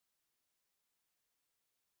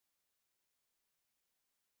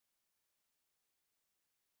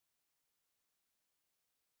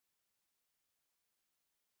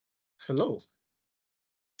Hello,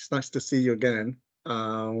 it's nice to see you again.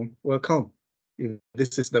 Welcome. If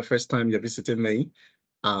this is the first time you're visiting me,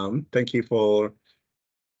 thank you for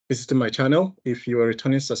visiting my channel. If you're a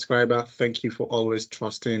returning subscriber, thank you for always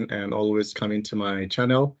trusting and always coming to my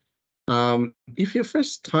channel. If you're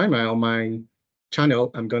first timer on my channel,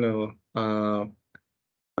 I'm gonna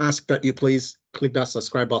ask that you please click that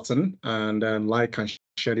subscribe button and like and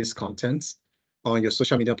share this content on your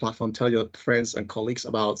social media platform. Tell your friends and colleagues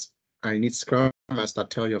about I Need Scrum Master.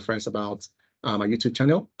 Tell your friends about my YouTube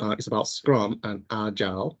channel. It's about Scrum and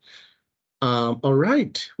Agile. All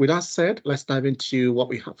right, with that said, let's dive into what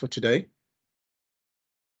we have for today.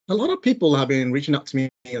 A lot of people have been reaching out to me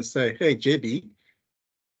and say, hey, JB,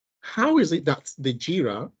 how is it that the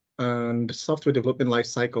Jira and software development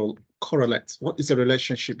lifecycle correlates? What is the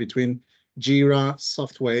relationship between Jira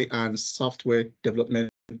software and software development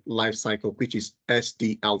lifecycle, which is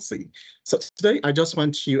SDLC? So today, I just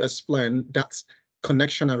want to explain that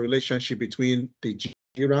connection and relationship between the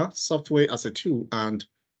Jira software as a tool and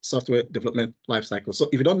software development lifecycle. So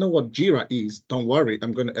if you don't know what Jira is, don't worry,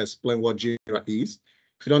 I'm going to explain what Jira is.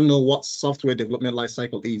 If you don't know what software development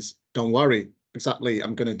lifecycle is, don't worry. Exactly,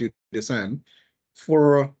 I'm going to do the same.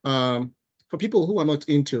 For people who are not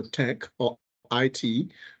into tech or IT,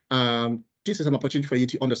 this is an opportunity for you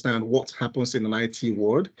to understand what happens in an IT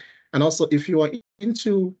world. And also, if you are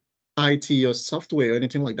into IT or software or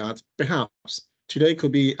anything like that, perhaps today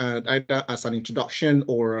could be either as an introduction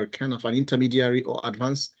or kind of an intermediary or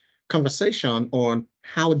advanced conversation on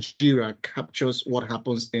how Jira captures what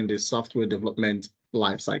happens in the software development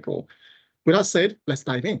lifecycle. With that said, let's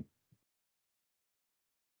dive in.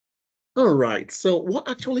 All right, so what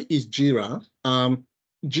actually is Jira?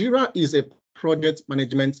 Jira is a project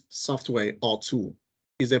management software or tool.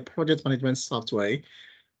 Is a project management software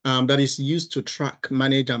that is used to track,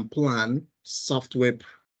 manage, and plan software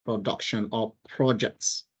production or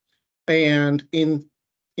projects. And in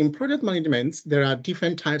project management, there are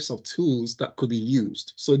different types of tools that could be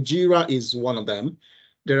used. So Jira is one of them.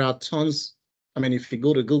 There are tons. I mean, if you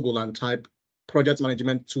go to Google and type project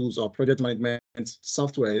management tools or project management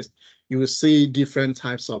softwares, you will see different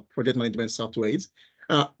types of project management softwares.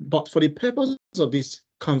 But for the purpose of this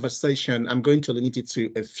conversation, I'm going to limit it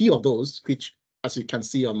to a few of those, which, as you can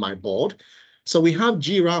see on my board. So we have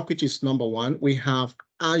Jira, which is number one. We have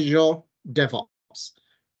Azure DevOps.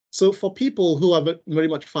 So for people who are very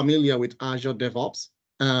much familiar with Azure DevOps,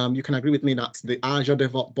 you can agree with me that the Azure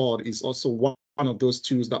DevOps board is also one of those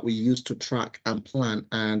tools that we use to track and plan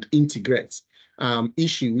and integrate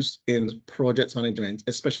issues in project management,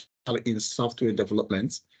 especially in software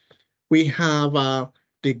development. We have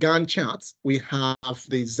the Gantt charts, we have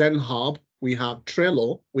the Zen Hub, we have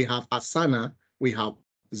Trello, we have Asana, we have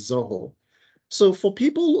Zoho. So for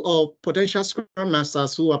people or potential Scrum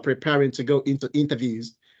Masters who are preparing to go into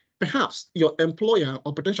interviews, perhaps your employer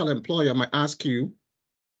or potential employer might ask you,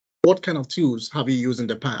 what kind of tools have you used in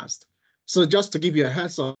the past? So just to give you a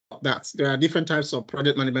heads up that there are different types of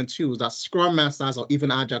project management tools that Scrum Masters or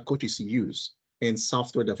even Agile coaches use in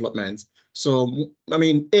software development. So, I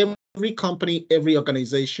mean, every company, every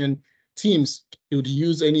organization, teams would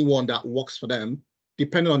use anyone that works for them,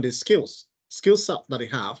 depending on the skill set that they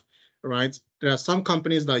have, right? There are some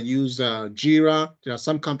companies that use Jira. There are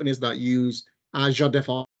some companies that use Azure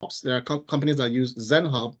DevOps. There are companies that use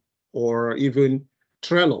ZenHub or even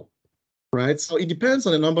Trello, right? So it depends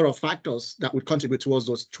on a number of factors that would contribute towards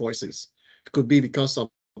those choices. It could be because of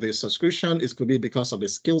the subscription. It could be because of the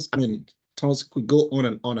skills. I mean, tools could go on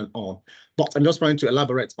and on and on. But I'm just trying to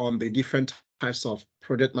elaborate on the different types of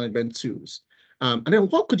project management tools. And then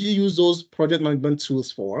what could you use those project management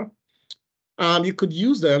tools for? You could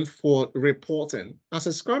use them for reporting. As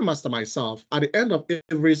a Scrum Master myself, at the end of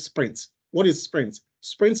every sprint, what is sprint?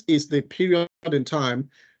 Sprint is the period in time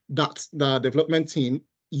that the development team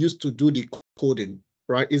used to do the coding,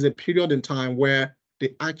 right? Is a period in time where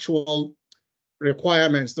the actual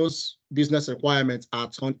requirements, those business requirements are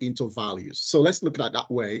turned into values. So let's look at it that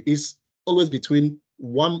way. It's always between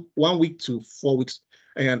one week to 4 weeks,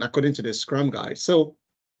 and according to the Scrum guide. So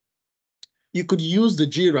you could use the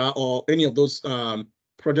Jira or any of those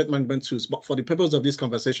project management tools, but for the purpose of this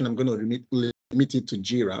conversation, I'm going to limit it to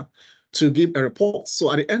Jira to give a report.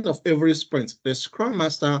 So at the end of every sprint, the Scrum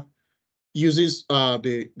Master uses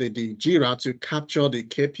the Jira to capture the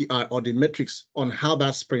KPI or the metrics on how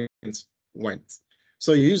that sprint went.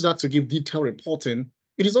 So you use that to give detailed reporting.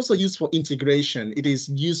 It is also used for integration. It is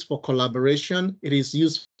used for collaboration. It is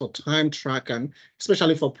used for time tracking,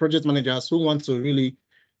 especially for project managers who want to really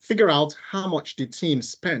figure out how much the team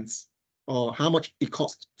spends or how much it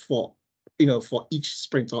costs for, for each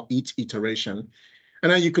sprint or each iteration.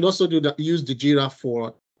 And then you could also use the Jira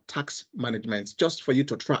for task management, just for you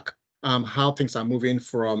to track how things are moving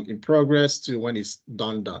from in progress to when it's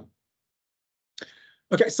done.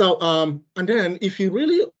 Okay, so and then if you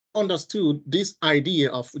really understood this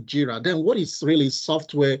idea of Jira, then what is really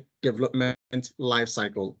software development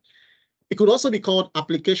lifecycle? It could also be called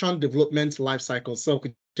application development lifecycle. So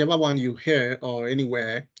whichever one you hear or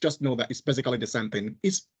anywhere, just know that it's basically the same thing.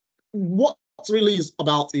 It's what really is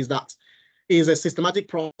about is that is a systematic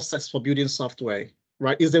process for building software,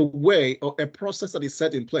 right? Is a way or a process that is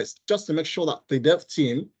set in place just to make sure that the dev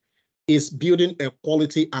team is building a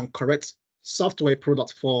quality and correct software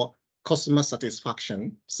product for customer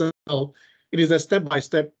satisfaction. So it is a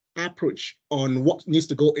step-by-step approach on what needs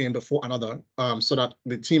to go in before another, so that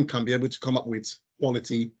the team can be able to come up with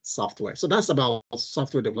quality software. So that's about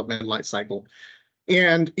software development lifecycle.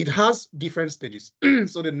 And it has different stages.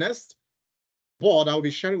 So the next board, I'll be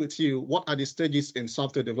sharing with you what are the stages in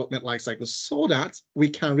software development lifecycle so that we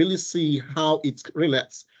can really see how it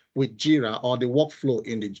relates with Jira or the workflow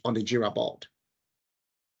on the Jira board.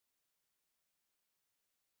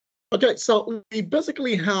 Okay, so we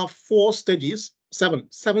basically have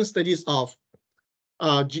seven stages of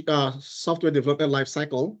software development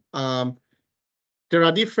lifecycle. There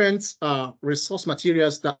are different resource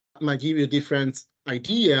materials that might give you different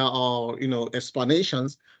idea or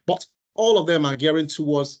explanations, but all of them are gearing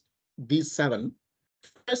towards these seven.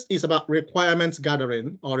 First is about requirements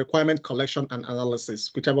gathering or requirement collection and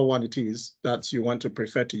analysis, whichever one it is that you want to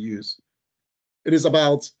prefer to use. It is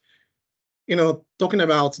about, talking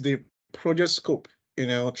about the project scope,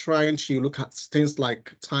 trying to look at things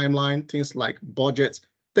like timeline, things like budget,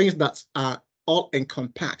 things that are all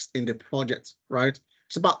encompassed in the project, right?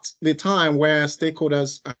 It's about the time where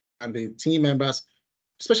stakeholders and the team members,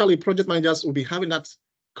 especially project managers, will be having that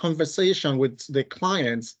conversation with the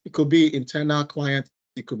clients. It could be internal client,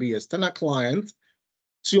 it could be external client,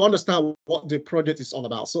 to understand what the project is all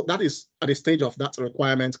about. So that is at the stage of that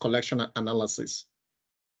requirement collection and analysis.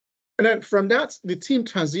 And then from that, the team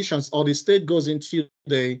transitions or the stage goes into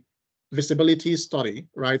the visibility study,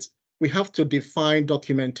 right? We have to define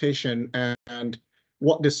documentation and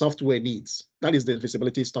what the software needs. That is the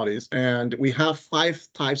visibility studies. And we have 5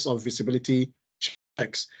 types of visibility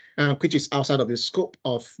checks, which is outside of the scope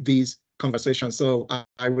of these conversations. So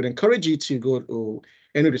I would encourage you to go to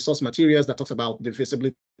any resource materials that talks about the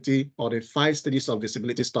visibility or the 5 stages of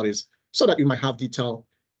visibility studies so that you might have detailed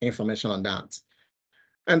information on that.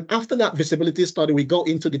 And after that visibility study, we go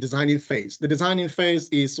into the designing phase. The designing phase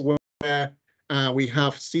is where we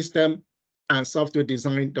have system and software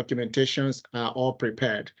design documentations are all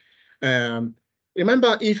prepared.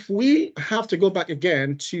 Remember, if we have to go back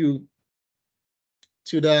again to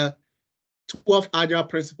the 12 Agile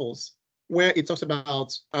principles, where it talks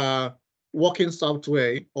about working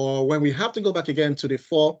software, or when we have to go back again to the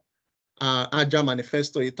 4 Agile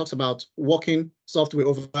manifesto, it talks about working software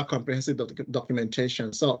over comprehensive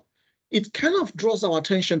documentation. So it kind of draws our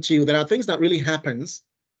attention to there are things that really happens,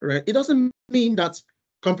 right? It doesn't mean that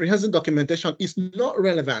comprehensive documentation is not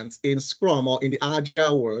relevant in Scrum or in the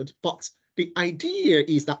Agile world, but the idea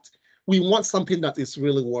is that we want something that is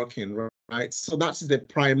really working, right? So that's the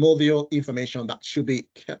primordial information that should be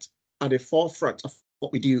kept at the forefront of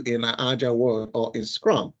what we do in an Agile world or in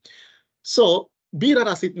Scrum. So be that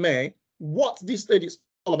as it may, what this stage is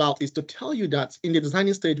all about is to tell you that in the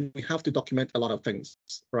designing stage, we have to document a lot of things,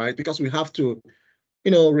 right? Because we have to,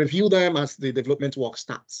 review them as the development work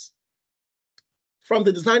starts. From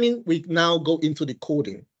the designing, we now go into the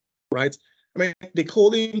coding, right? I mean, the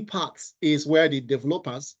coding part is where the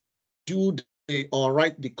developers do or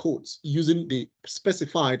write the codes using the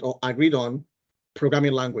specified or agreed on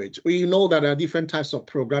programming language. We know that there are different types of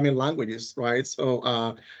programming languages, right?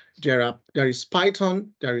 So there is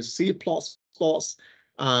Python, there is C++,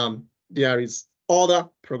 there is other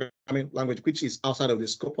programming language, which is outside of the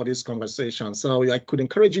scope of this conversation. So I could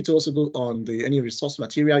encourage you to also go on any resource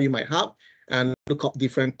material you might have and look up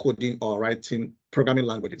different coding or writing programming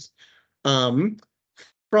languages. From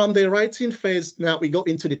the writing phase, now we go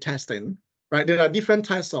into the testing, right? There are different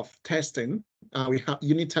types of testing. We have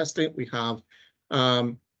unit testing, we have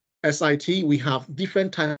SIT, we have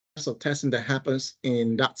different types of testing that happens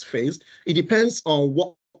in that phase. It depends on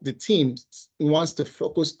what the team wants to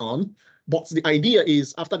focus on, but the idea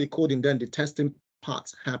is after the coding, then the testing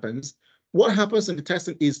part happens. What happens in the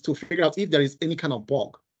testing is to figure out if there is any kind of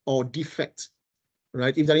bug or defect,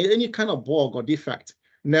 right? If there is any kind of bug or defect,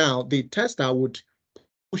 now the tester would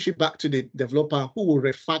push it back to the developer who will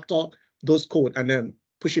refactor those code and then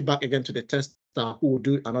push it back again to the tester who will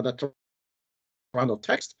do another round of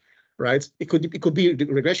text, right? It could be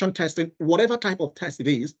regression testing, whatever type of test it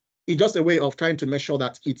is. It's just a way of trying to make sure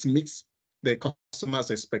that it meets the customer's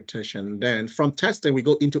expectation. Then from testing, we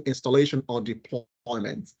go into installation or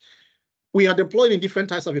deployment. We are deployed in different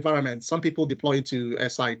types of environments. Some people deploy to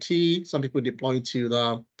SIT, some people deploy to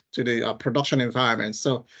the production environment.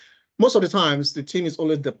 So most of the times, the team is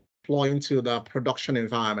always deploying to the production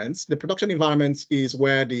environments. The production environment is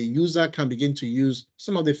where the user can begin to use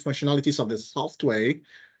some of the functionalities of the software.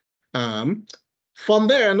 From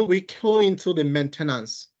there, we go into the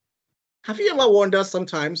maintenance. Have you ever wondered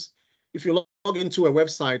sometimes if you log into a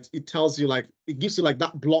website, it tells you like, it gives you like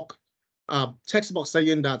that block text box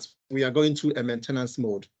saying that we are going to a maintenance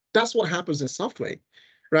mode. That's what happens in software,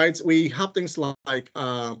 right? We have things like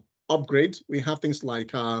upgrade. We have things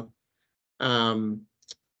like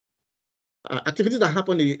activities that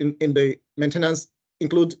happen in the maintenance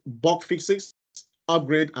include bug fixes,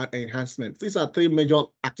 upgrade, and enhancement. These are three major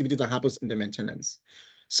activities that happens in the maintenance.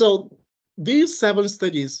 So these 7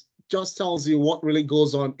 stages just tells you what really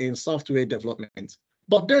goes on in software development.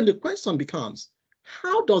 But then the question becomes,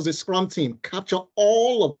 how does the Scrum team capture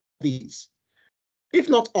all of these? If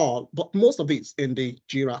not all, but most of these in the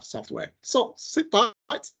Jira software. So sit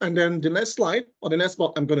tight, and then the next slide or the next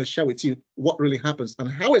part, I'm going to share with you what really happens and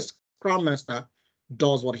how a Scrum Master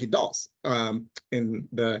does what he does in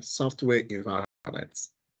the software environment.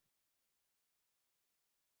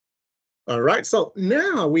 All right, so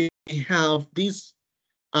now we have this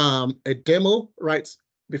a demo right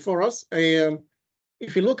before us. And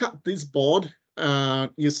if you look at this board,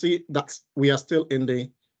 you see that we are still in the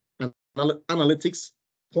analytics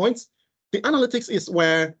points. The analytics is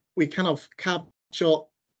where we kind of capture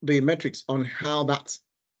the metrics on how that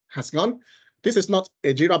has gone. This is not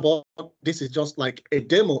a Jira board. This is just like a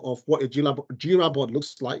demo of what a Jira board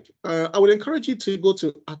looks like. I would encourage you to go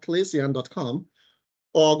to Atlassian.com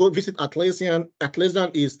or go visit Atlassian.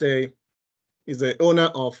 Atlassian is the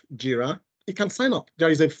owner of Jira. You can sign up.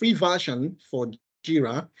 There is a free version for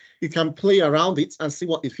Jira. You can play around it and see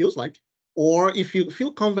what it feels like. Or if you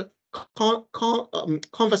feel conversant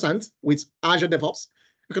with Azure DevOps,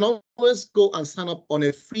 you can always go and sign up on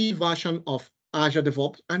a free version of Azure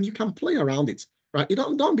DevOps, and you can play around it, right? You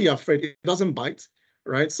don't be afraid. It doesn't bite,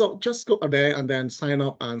 right? So just go there and then sign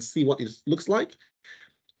up and see what it looks like.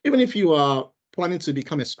 Even if you are planning to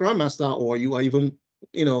become a Scrum Master, or you are even,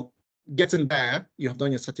 getting there, you have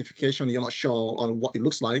done your certification, you're not sure on what it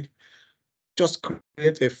looks like, just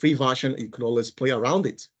create a free version. You can always play around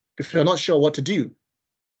it. If you're not sure what to do,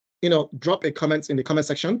 drop a comment in the comment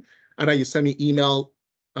section. Either you send me email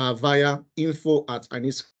via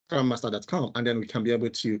info@ineedscrummaster.com, and then we can be able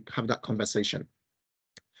to have that conversation.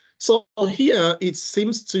 So here it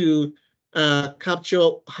seems to capture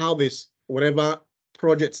how this, whatever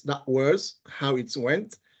projects that was, how it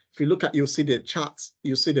went. If you look at, you'll see the charts,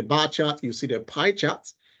 you see the bar chart, you see the pie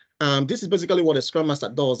chart. This is basically what a Scrum Master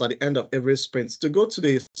does at the end of every sprint, to go to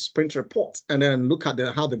the sprint report and then look at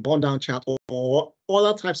how the burn down chart or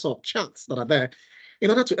other types of charts that are there in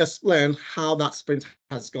order to explain how that sprint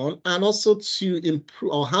has gone, and also to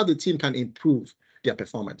improve, or how the team can improve their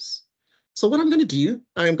performance. So what I'm going to do,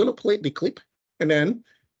 I'm going to play the clip, and then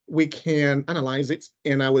we can analyze it,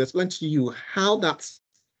 and I will explain to you how that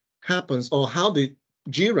happens, or how the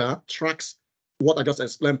Jira tracks what I just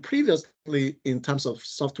explained previously in terms of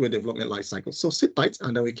software development lifecycle. So sit tight,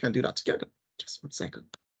 and then we can do that together. Just 1 second.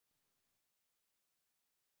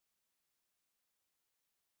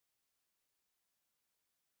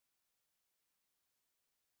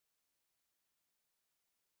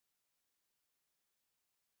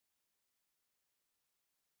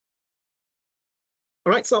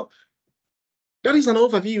 All right, so that is an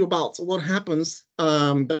overview about what happens.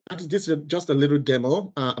 This is just a little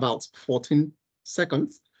demo, about 14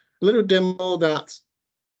 seconds. A little demo that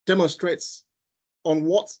demonstrates on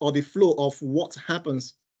what, or the flow of what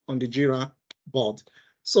happens on the Jira board.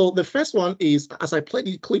 So the first one is, as I play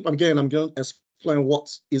the clip again, I'm going to explain what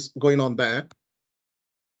is going on there.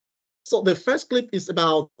 So the first clip is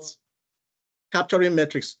about capturing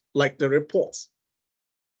metrics like the reports.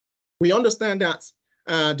 We understand that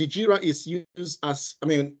the Jira is used as,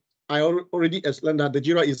 I already explained that the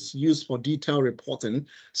Jira is used for detailed reporting.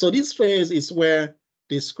 So this phase is where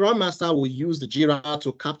the Scrum Master will use the Jira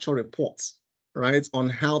to capture reports, right, on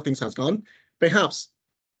how things has gone, perhaps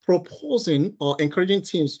proposing or encouraging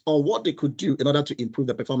teams on what they could do in order to improve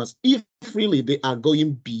the performance, if really they are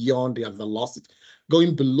going beyond their velocity,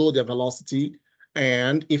 going below their velocity.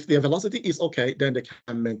 And if their velocity is okay, then they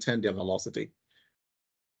can maintain their velocity.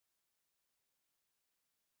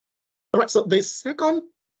 All right, so the second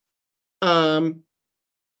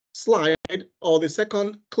slide or the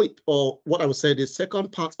second clip, or what I would say the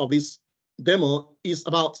second part of this demo is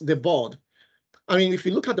about the board. I mean, if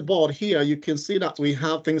you look at the board here, you can see that we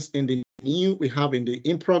have things in the new, we have in the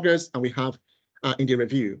in progress, and we have in the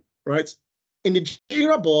review, right? In the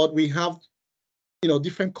Jira board, we have,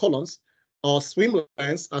 different columns or swim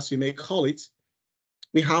lanes, as you may call it.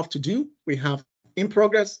 We have to do, we have in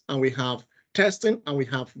progress, and we have testing, and we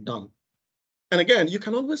have done. And again, you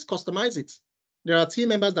can always customize it. There are team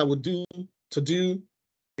members that would do to do,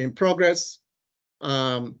 in progress,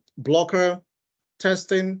 blocker,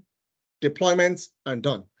 testing, deployment, and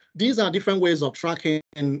done. These are different ways of tracking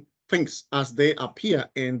things as they appear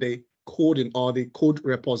in the coding or the code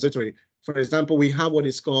repository. For example, we have what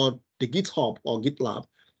is called the GitHub or GitLab.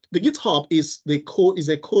 The GitHub is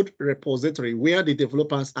a code repository where the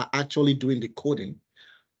developers are actually doing the coding.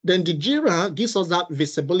 Then the Jira gives us that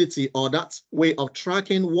visibility or that way of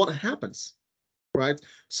tracking what happens, right?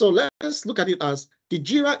 So let's look at it as the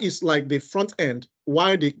Jira is like the front end,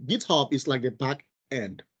 while the GitHub is like the back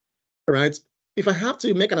end, right? If I have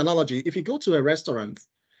to make an analogy, if you go to a restaurant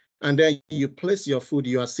and then you place your food,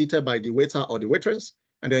 you are seated by the waiter or the waitress,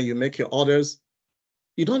 and then you make your orders,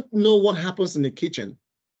 you don't know what happens in the kitchen,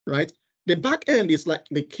 right? The back end is like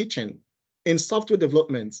the kitchen in software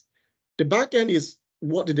development. The back end is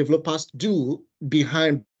what the developers do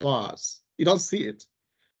behind bars. You don't see it,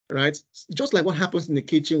 right? Just like what happens in the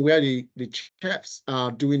kitchen where the chefs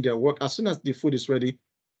are doing their work. As soon as the food is ready,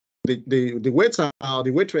 the waiter or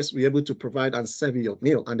the waitress will be able to provide and serve you your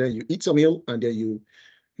meal, and then you eat your meal, and then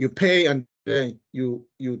you pay, and then you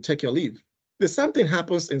take your leave. The same thing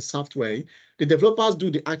happens in software. The developers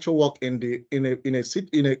do the actual work in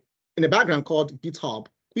a background called GitHub,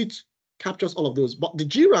 which captures all of those. But the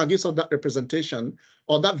Jira gives us that representation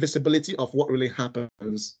or that visibility of what really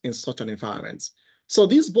happens in such an environment. So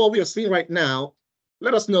this board we are seeing right now,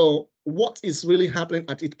 let us know what is really happening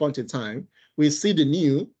at each point in time. We see the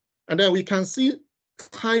new, and then we can see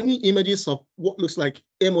tiny images of what looks like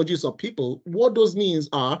emojis of people. What those means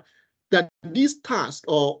are that these tasks,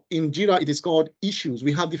 or in Jira, it is called issues.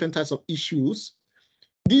 We have different types of issues.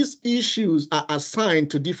 These issues are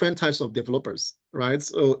assigned to different types of developers, right?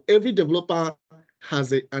 So every developer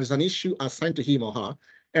has an issue assigned to him or her.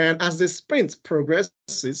 And as the sprint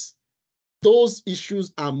progresses, those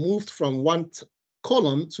issues are moved from one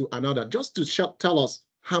column to another, just to tell us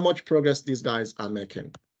how much progress these guys are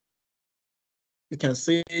making. You can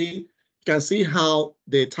see how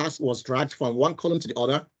the task was dragged from one column to the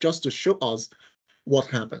other, just to show us what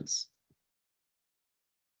happens.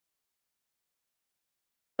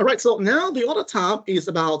 All right, so now the other tab is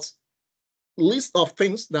about list of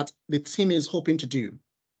things that the team is hoping to do.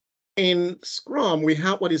 In Scrum, we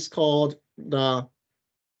have what is called the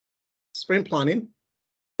sprint planning.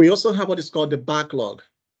 We also have what is called the backlog,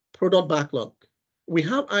 product backlog. We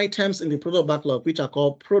have items in the product backlog, which are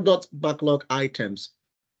called product backlog items,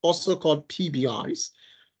 also called PBIs.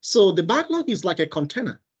 So the backlog is like a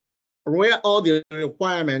container where all the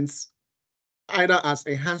requirements, either as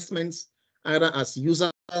enhancements, either as user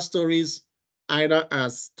stories, either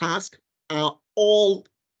as tasks, are all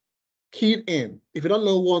keyed in. If you don't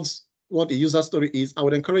know what the user story is, I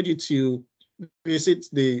would encourage you to visit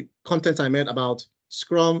the content I made about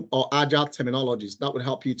Scrum or Agile terminologies. That would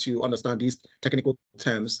help you to understand these technical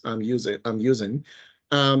terms I'm using.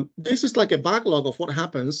 This is like a backlog of what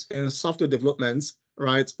happens in software development,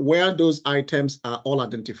 right? Where those items are all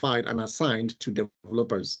identified and assigned to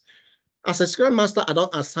developers. As a Scrum Master, I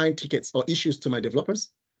don't assign tickets or issues to my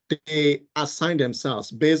developers. They assign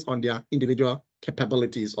themselves based on their individual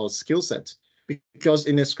capabilities or skill set. Because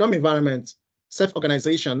in a Scrum environment,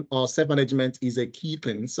 self-organization or self-management is a key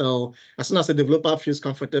thing. So as soon as a developer feels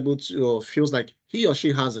comfortable or feels like he or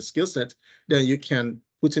she has a skill set, then you can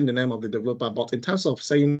put in the name of the developer. But in terms of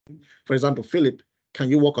saying, for example, Philip, can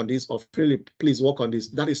you work on this? Or Philip, please work on this.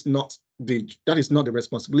 That is not the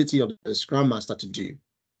responsibility of the Scrum Master to do.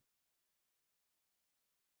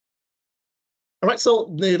 All right,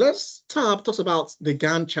 so the next tab talks about the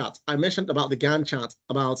Gantt chart. I mentioned about the Gantt chart,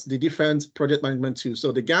 about the different project management tools.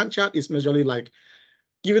 So the Gantt chart is majorly like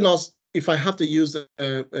giving us, if I have to use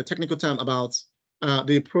a technical term about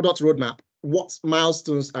the product roadmap, what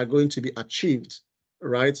milestones are going to be achieved,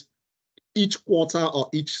 right? Each quarter or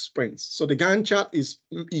each sprint. So the Gantt chart is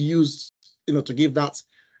used, to give that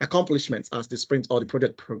accomplishment as the sprint or the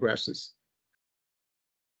project progresses.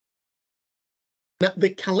 Now,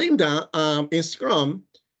 the calendar in Scrum,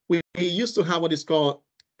 we used to have what is called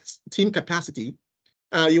team capacity.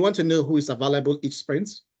 You want to know who is available each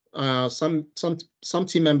sprint. Some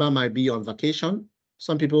team member might be on vacation.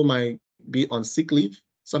 Some people might be on sick leave.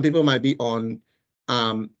 Some people might be on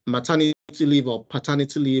maternity leave or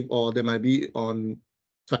paternity leave, or they might be on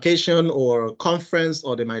vacation or conference,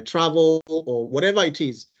 or they might travel, or whatever it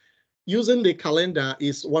is. Using the calendar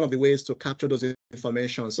is one of the ways to capture those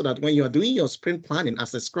information so that when you are doing your sprint planning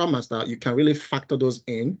as a Scrum Master, you can really factor those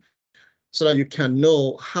in so that you can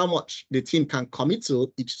know how much the team can commit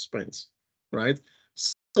to each sprint, right?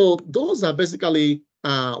 So those are basically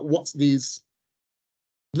what this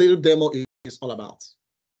little demo is all about.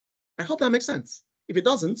 I hope that makes sense. If it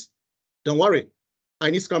doesn't, don't worry. I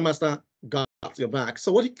Need Scrum Master got your back.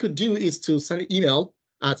 So what you could do is to send an email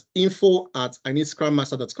at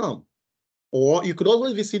info@ineedscrummaster.com. Or you could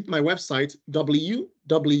always visit my website,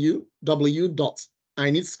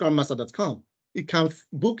 www.ineedscrummaster.com. You can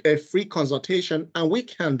book a free consultation, and we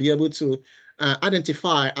can be able to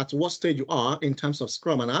identify at what stage you are in terms of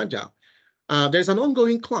Scrum and Agile. There's an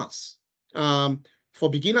ongoing class for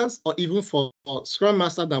beginners or even for Scrum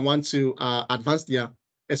Masters that want to advance their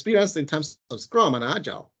experience in terms of Scrum and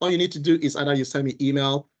Agile. All you need to do is either you send me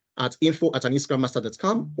email at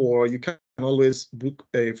info@ineedscrummaster.com, or you can always book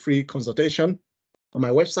a free consultation on my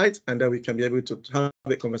website, and then we can be able to have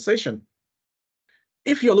a conversation.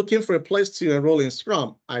 If you're looking for a place to enroll in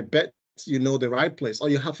Scrum, I bet you know the right place. All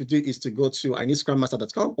you have to do is to go to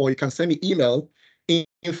ineedscrummaster.com, or you can send me email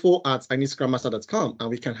info@ineedscrummaster.com, and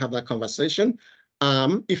we can have that conversation.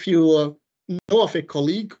 If you know of a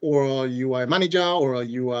colleague, or you are a manager, or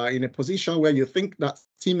you are in a position where you think that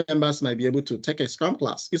team members might be able to take a Scrum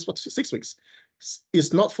class, it's for 6 weeks.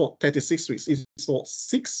 It's not for 36 weeks. It's for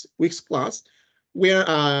 6 weeks class, where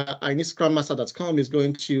ineedscrummaster.com is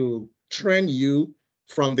going to train you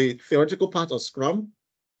from the theoretical part of Scrum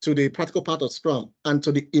to the practical part of Scrum and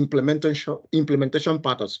to the implementation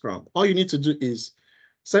part of Scrum. All you need to do is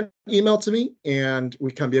send an email to me, and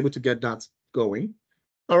we can be able to get that going.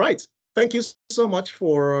 All right. Thank you so much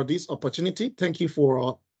for this opportunity. Thank you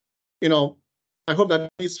for, I hope that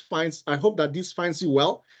this finds you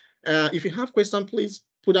well. If you have questions, please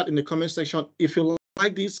put that in the comment section. If you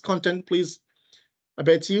like this content, please, I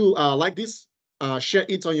bet you like this, share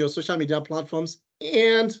it on your social media platforms,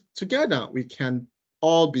 and together we can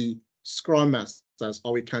all be Scrum Masters,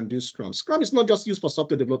 or we can do Scrum. Scrum is not just used for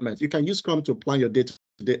software development. You can use Scrum to plan your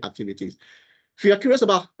day-to-day activities. If you are curious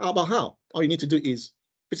about how, all you need to do is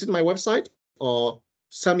visit my website or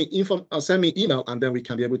send me email, and then we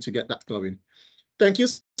can be able to get that going. Thank you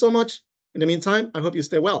so much. In the meantime, I hope you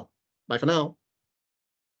stay well. Bye for now.